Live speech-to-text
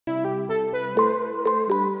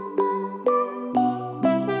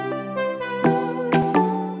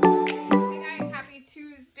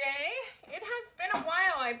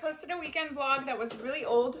was really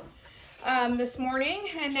old this morning,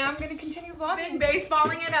 and now I'm going to continue vlogging. I've been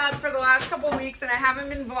baseballing it up for the last couple weeks, and I haven't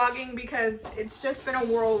been vlogging because it's just been a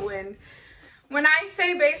whirlwind. When I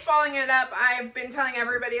say baseballing it up, I've been telling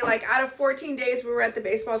everybody, like, out of 14 days we were at the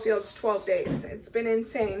baseball fields, 12 days. It's been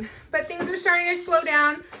insane. But things are starting to slow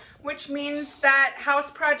down, which means that house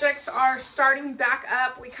projects are starting back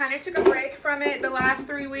up. We kind of took a break from it the last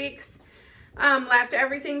 3 weeks. Left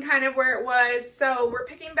everything kind of where it was. So we're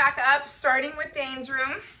picking back up, starting with Dane's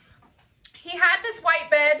room. He had this white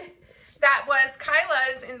bed that was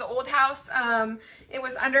Kyla's in the old house. It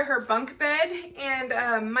was under her bunk bed,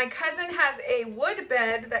 and my cousin has a wood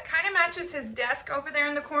bed that kind of matches his desk over there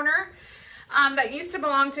in the corner. That used to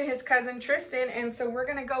belong to his cousin Tristan, and so we're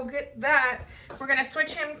gonna go get that. We're gonna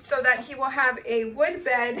switch him so that he will have a wood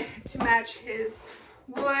bed to match his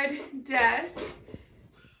wood desk.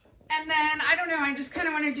 And then, I don't know, I just kind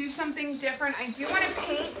of want to do something different. I do want to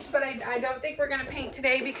paint, but I don't think we're going to paint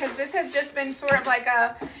today because this has just been sort of like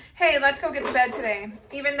a, hey, let's go get the bed today.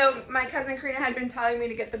 Even though my cousin Karina had been telling me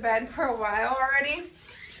to get the bed for a while already.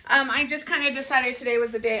 I just kind of decided today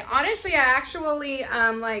was the day. Honestly, I actually,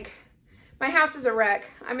 like, my house is a wreck.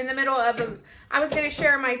 I'm in the middle of I was going to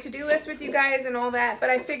share my to-do list with you guys and all that, but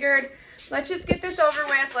I figured, let's just get this over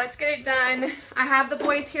with. Let's get it done. I have the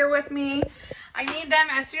boys here with me. I need them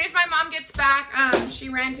as soon as my mom gets back. She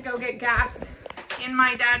ran to go get gas in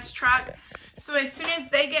my dad's truck. So as soon as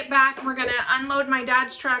they get back, we're going to unload my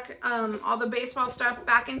dad's truck, all the baseball stuff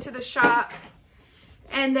back into the shop.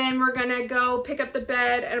 And then we're going to go pick up the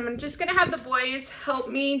bed. And I'm just going to have the boys help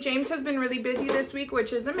me. James has been really busy this week,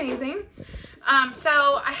 which is amazing.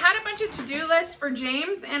 So I had a bunch of to-do lists for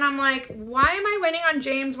James. And I'm like, why am I waiting on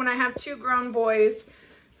James when I have 2 grown boys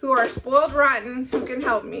who are spoiled rotten who can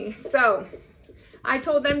help me? So I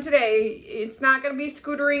told them today, it's not going to be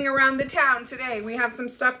scootering around the town today. We have some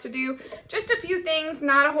stuff to do. Just a few things,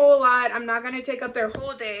 not a whole lot. I'm not going to take up their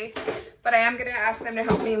whole day, but I am going to ask them to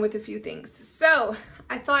help me with a few things. So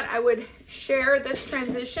I thought I would share this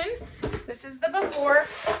transition. This is the before.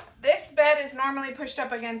 This bed is normally pushed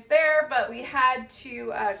up against there, but we had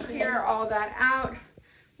to clear all that out.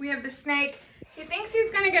 We have the snake. He thinks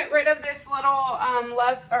he's going to get rid of this little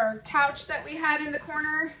couch that we had in the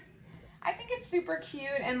corner. I think it's super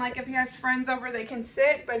cute, and like if he has friends over, they can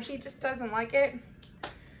sit, but he just doesn't like it.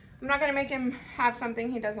 I'm not going to make him have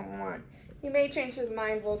something he doesn't want. He may change his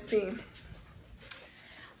mind, we'll see.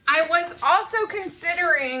 I was also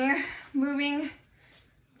considering moving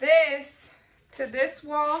this to this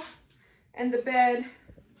wall and the bed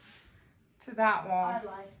to that wall. I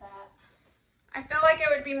like that. I feel like it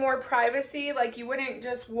would be more privacy, like you wouldn't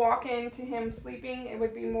just walk into him sleeping, it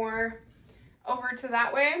would be more over to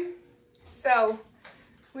that way. So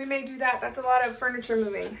we may do that. That's a lot of furniture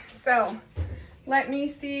moving. So let me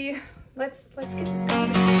see. Let's get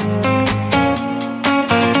started.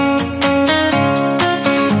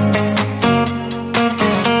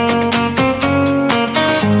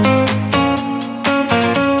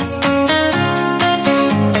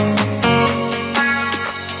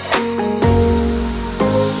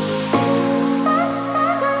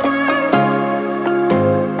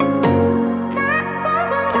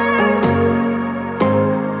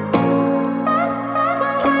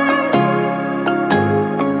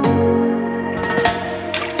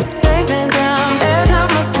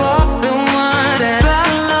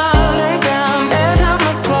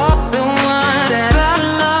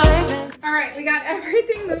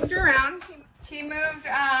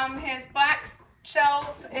 His black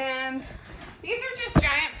shelves, and these are just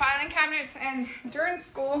giant filing cabinets, and during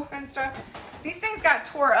school and stuff, these things got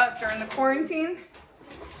tore up during the quarantine,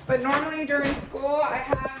 but normally during school I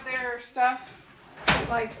have their stuff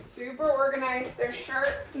like super organized. Their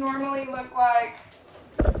shirts normally look like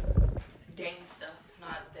Dane stuff,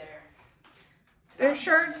 not there. Their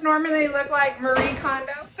shirts normally look like Marie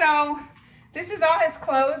Kondo. So this is all his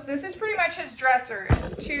clothes. This is pretty much his dresser.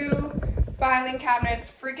 It's 2 filing cabinets.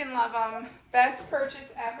 Freaking love them. Best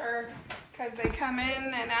purchase ever because they come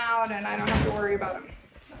in and out and I don't have to worry about them.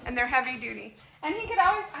 And they're heavy duty. And he could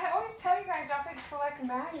always, I always tell you guys, y'all could collect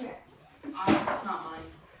magnets. It's not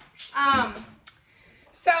mine.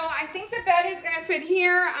 So I think the bed is going to fit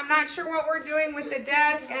here. I'm not sure what we're doing with the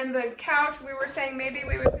desk and the couch. We were saying maybe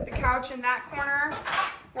we would put the couch in that corner.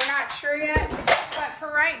 We're not sure yet. But for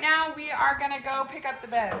right now, we are going to go pick up the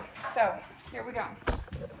bed. So here we go.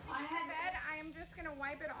 I am just going to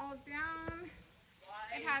wipe it all down.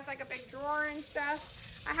 It has like a big drawer and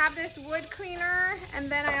stuff. I have this wood cleaner, and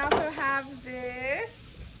then I also have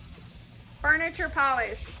this furniture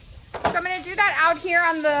polish. So I'm going to do that out here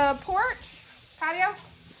on the porch, patio.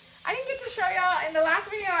 I didn't get to show y'all, in the last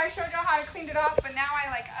video I showed y'all how I cleaned it off, but now I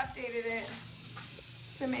like updated it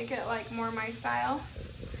to make it like more my style.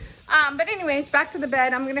 But anyways, back to the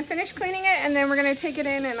bed. I'm gonna finish cleaning it and then we're gonna take it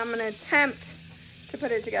in and I'm gonna attempt to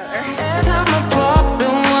put it together.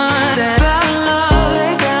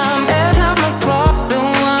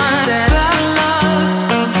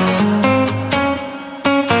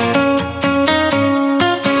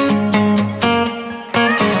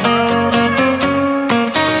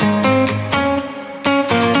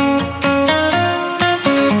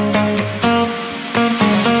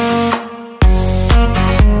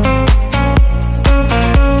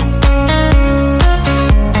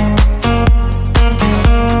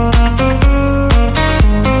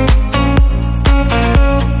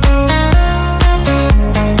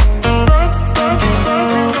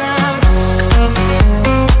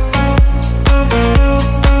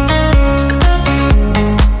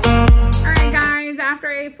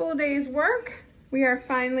 We are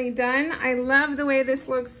finally done. I love the way this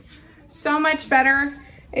looks so much better.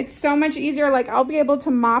 It's so much easier. Like I'll be able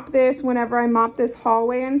to mop this whenever I mop this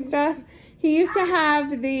hallway and stuff. He used to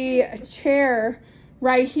have the chair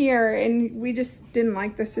right here and we just didn't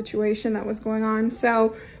like the situation that was going on.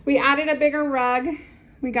 So we added a bigger rug.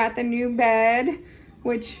 We got the new bed,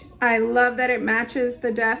 which I love that it matches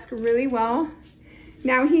the desk really well.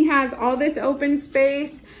 Now he has all this open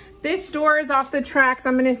space. This door is off the tracks.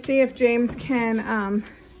 I'm gonna see if James can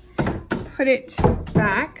put it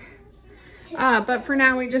back. But for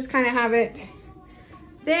now, we just kind of have it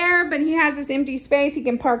there, but he has this empty space. He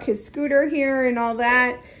can park his scooter here and all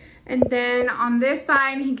that. And then on this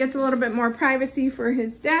side, he gets a little bit more privacy for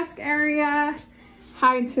his desk area,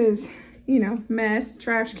 hides his, you know, mess,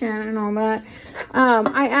 trash can and all that.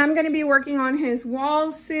 I am gonna be working on his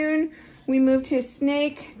walls soon. We moved his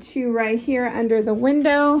snake to right here under the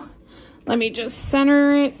window. Let me just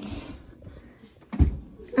center it.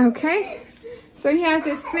 Okay. So he has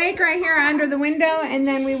his snake right here under the window, and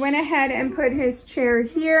then we went ahead and put his chair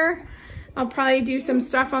here. I'll probably do some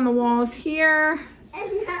stuff on the walls here.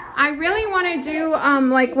 I really want to do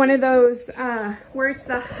like one of those where it's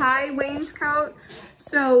the high wainscot.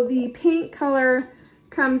 So the pink color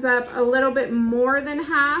comes up a little bit more than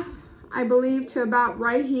half, I believe, to about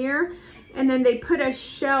right here. And then they put a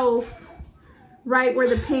shelf right where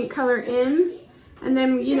the pink color ends. And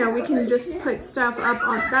then, you know, we can just put stuff up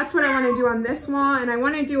on, that's what I want to do on this wall. And I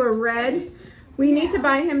want to do a red. We need to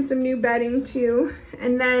buy him some new bedding too.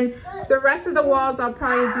 And then the rest of the walls, I'll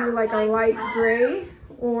probably do like a light gray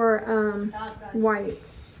or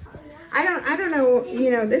white. I don't know, you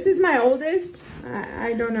know, this is my oldest.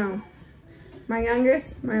 I don't know. My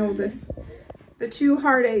youngest, my oldest. The two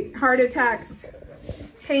heart attacks.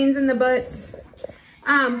 Pains in the butts,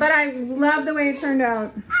 but I love the way it turned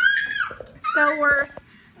out. So worth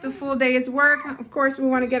the full day's work. Of course, we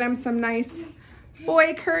want to get him some nice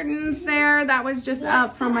boy curtains there. That was just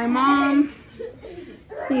up from my mom.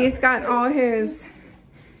 He's got all his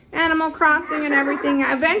Animal Crossing and everything.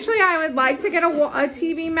 Eventually, I would like to get a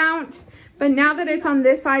TV mount, but now that it's on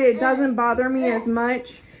this side, it doesn't bother me as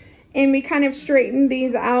much. And we kind of straightened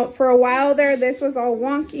these out. For a while there, this was all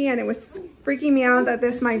wonky and it was freaking me out that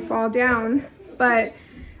this might fall down. But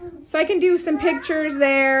so I can do some pictures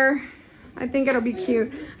there. I think it'll be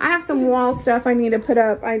cute. I have some wall stuff I need to put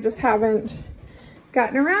up. I just haven't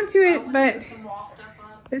gotten around to it, but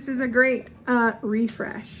this is a great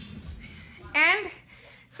refresh. And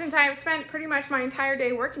since I have spent pretty much my entire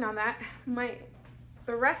day working on that,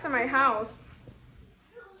 the rest of my house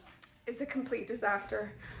is a complete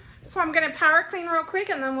disaster. So I'm gonna power clean real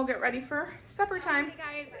quick and then we'll get ready for supper time. Hey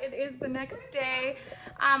guys, it is the next day.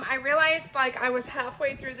 I realized like I was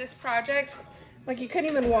halfway through this project, like you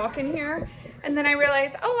couldn't even walk in here. And then I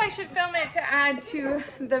realized, oh, I should film it to add to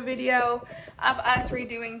the video of us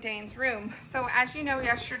redoing Dane's room. So as you know,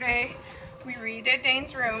 yesterday we redid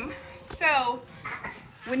Dane's room. So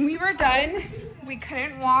when we were done, we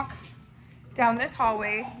couldn't walk down this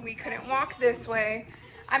hallway. We couldn't walk this way.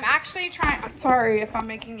 I'm actually trying, sorry if I'm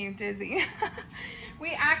making you dizzy.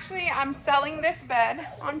 I'm selling this bed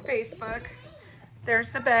on Facebook.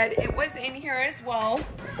 There's the bed. It was in here as well.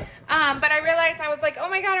 But I realized, I was like, oh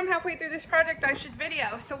my God, I'm halfway through this project. I should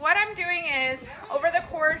video. So what I'm doing is, over the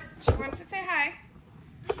course, she wants to say hi.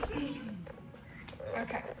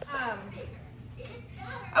 Okay.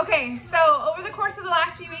 Okay, so over the course of the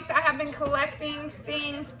last few weeks, I have been collecting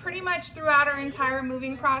things pretty much throughout our entire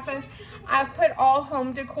moving process. I've put all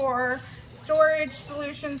home decor, storage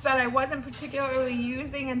solutions that I wasn't particularly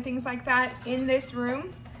using and things like that in this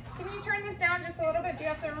room. Can you turn this down just a little bit? Do you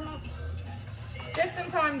have the remote? Just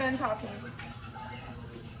until I'm done talking.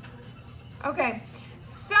 Okay,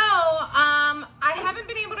 So, I haven't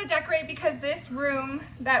been able to decorate because this room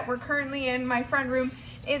that we're currently in, my front room,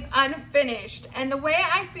 is unfinished. And the way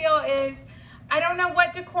I feel is, I don't know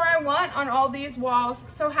what decor I want on all these walls,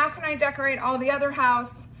 so how can I decorate all the other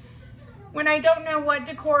house when I don't know what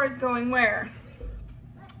decor is going where?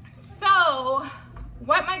 So,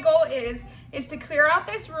 what my goal is to clear out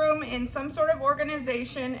this room in some sort of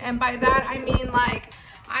organization, and by that I mean like,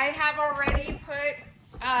 I have already put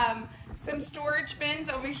some storage bins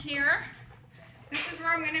over here. This is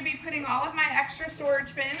where I'm going to be putting all of my extra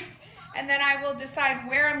storage bins, and then I will decide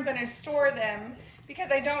where I'm going to store them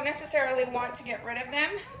because I don't necessarily want to get rid of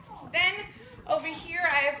them. Then over here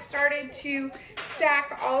I have started to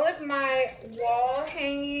stack all of my wall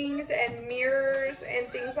hangings and mirrors and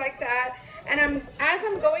things like that. And as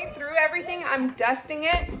I'm going through everything, I'm dusting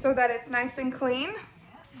it so that it's nice and clean.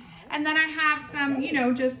 And then I have some, you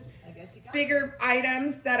know, just bigger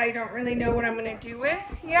items that I don't really know what I'm going to do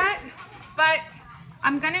with yet. But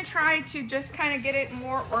I'm going to try to just kind of get it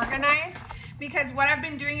more organized, because what I've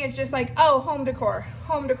been doing is just like, oh, home decor,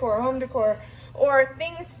 home decor, home decor, or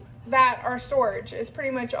things that are storage is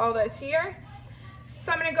pretty much all that's here.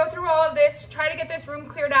 So I'm going to go through all of this, try to get this room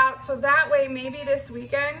cleared out, so that way maybe this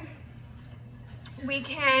weekend we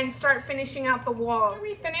can start finishing out the walls. After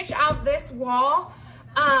we finish out this wall,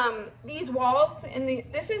 these walls, and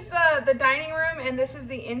this is the dining room, and this is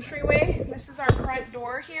the entryway. This is our front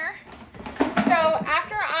door here. So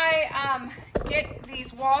after I get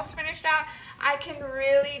these walls finished out, I can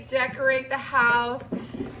really decorate the house,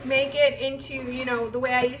 make it into, you know, the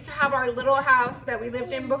way I used to have our little house that we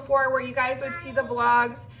lived in before, where you guys would see the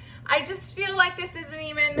vlogs. I just feel like this isn't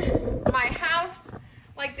even my house.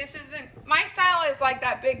 Like, this isn't, my style is like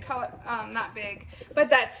that big color, not big,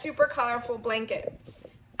 but that super colorful blanket.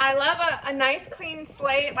 I love a nice clean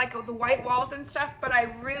slate, like the white walls and stuff, but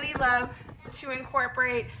I really love to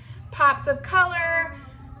incorporate pops of color.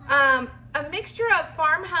 A mixture of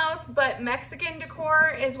farmhouse but Mexican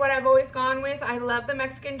decor is what I've always gone with. I love the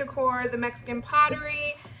Mexican decor, the Mexican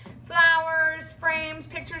pottery, flowers, frames,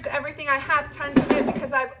 pictures, everything. I have tons of it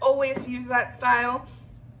because I've always used that style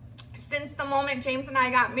since the moment James and I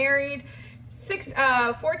got married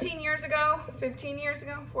 14 years ago, 15 years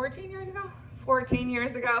ago, 14 years ago, 14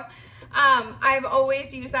 years ago. I've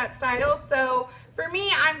always used that style. So for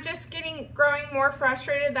me, I'm just growing more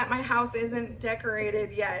frustrated that my house isn't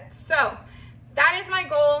decorated yet. So that is my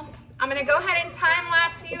goal. I'm gonna go ahead and time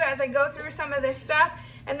lapse you as I go through some of this stuff,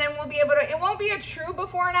 and then we'll be able to, it won't be a true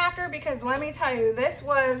before and after, because let me tell you, this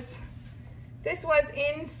was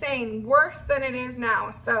insane, worse than it is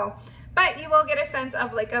now. So, but you will get a sense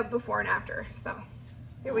of like a before and after. So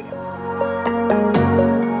here we go.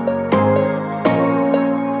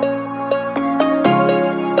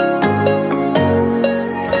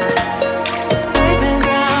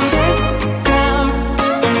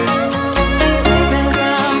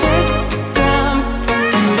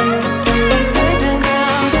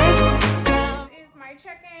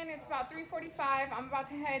 I'm about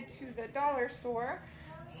to head to the dollar store,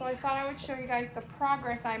 so I thought I would show you guys the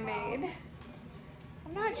progress I made.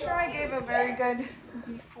 I'm not sure I gave a very good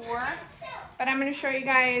before, but I'm going to show you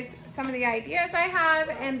guys some of the ideas I have,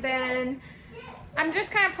 and then I'm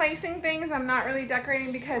just kind of placing things. I'm not really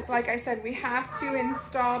decorating because, like I said, we have to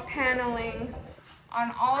install paneling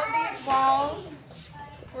on all of these walls.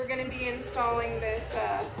 We're going to be installing this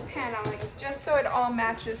paneling just so it all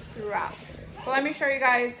matches throughout. So let me show you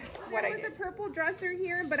guys what I did. There was a purple dresser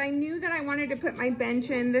here, but I knew that I wanted to put my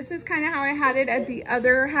bench in. This is kind of how I had it at the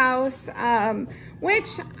other house, which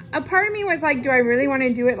a part of me was like, do I really want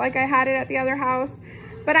to do it like I had it at the other house?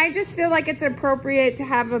 But I just feel like it's appropriate to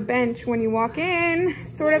have a bench when you walk in,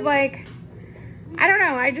 sort of like, I don't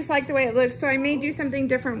know, I just like the way it looks. So I may do something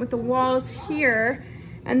different with the walls here.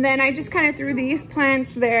 And then I just kind of threw these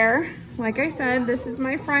plants there. Like I said, this is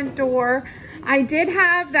my front door. I did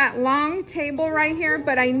have that long table right here,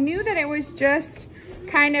 but I knew that it was just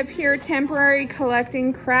kind of here temporary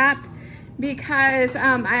collecting crap, because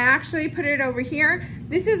I actually put it over here.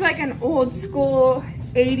 This is like an old school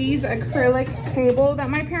 80s acrylic table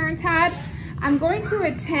that my parents had. I'm going to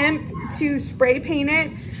attempt to spray paint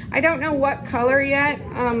it. I don't know what color yet.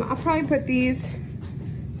 I'll probably put these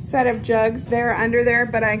set of jugs there under there,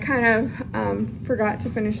 but I kind of forgot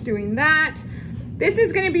to finish doing that. This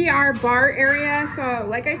is going to be our bar area, so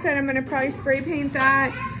like I said, I'm going to probably spray paint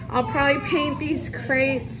that. I'll probably paint these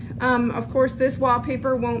crates. Of course, this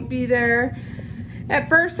wallpaper won't be there. At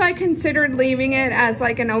first, I considered leaving it as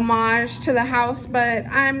like an homage to the house, but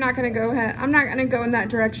I'm not going to go ahead. I'm not going to go in that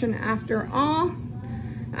direction after all.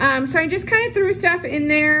 So I just kind of threw stuff in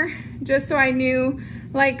there just so I knew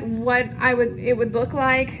like what it would look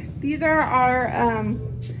like. These are our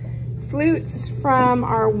flutes from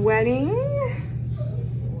our wedding,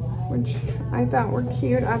 which I thought were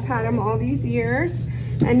cute. I've had them all these years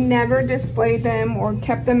and never displayed them or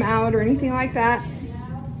kept them out or anything like that.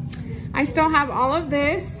 I still have all of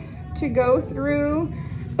this to go through,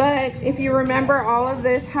 but if you remember, all of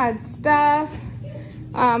this had stuff.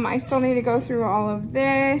 I still need to go through all of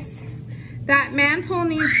this. That mantle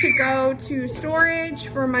needs to go to storage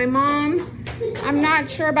for my mom. I'm not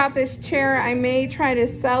sure about this chair. I may try to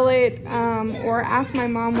sell it or ask my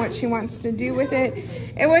mom what she wants to do with it.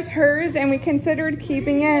 It was hers and we considered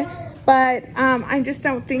keeping it, but I just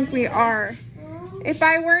don't think we are. If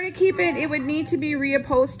I were to keep it, it would need to be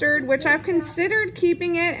reupholstered, which I've considered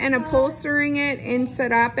keeping it and upholstering it in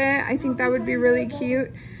serape. I think that would be really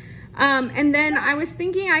cute. And then I was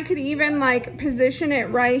thinking I could even like position it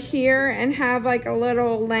right here and have like a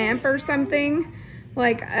little lamp or something,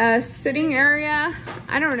 like a sitting area.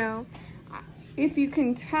 I don't know. If you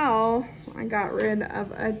can tell, I got rid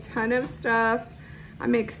of a ton of stuff.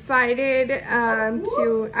 I'm excited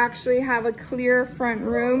to actually have a clear front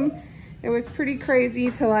room. It was pretty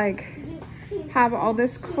crazy to like have all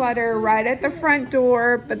this clutter right at the front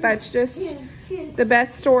door, but that's just the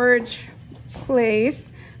best storage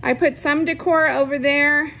place. I put some decor over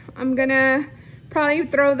there. I'm gonna probably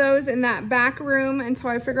throw those in that back room until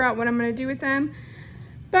I figure out what I'm gonna do with them.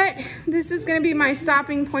 But this is gonna be my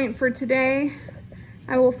stopping point for today.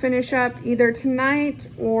 I will finish up either tonight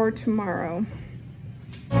or tomorrow.